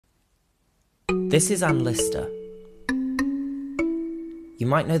This is Anne Lister. You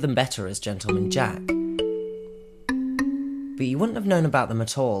might know them better as Gentleman Jack, but you wouldn't have known about them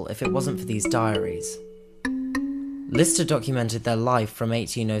at all if it wasn't for these diaries. Lister documented their life from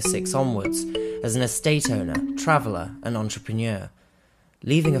 1806 onwards as an estate owner, traveller and entrepreneur,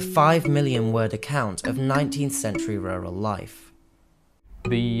 leaving a 5 million word account of 19th century rural life.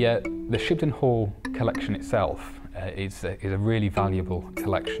 The Shibden Hall collection itself is a really valuable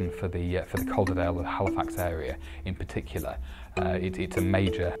collection for the Calderdale and Halifax area in particular. It's a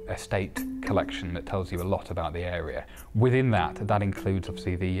major estate collection that tells you a lot about the area. Within that includes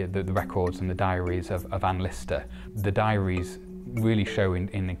obviously the records and the diaries of Anne Lister. The diaries really show in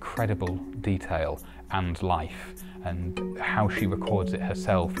incredible detail Anne's life, and how she records it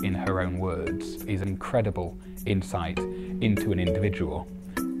herself in her own words is an incredible insight into an individual.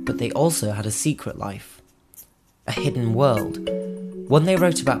 But they also had a secret life, a hidden world, one they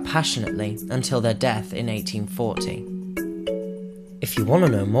wrote about passionately until their death in 1840. If you want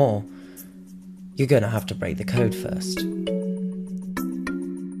to know more, you're going to have to break the code first.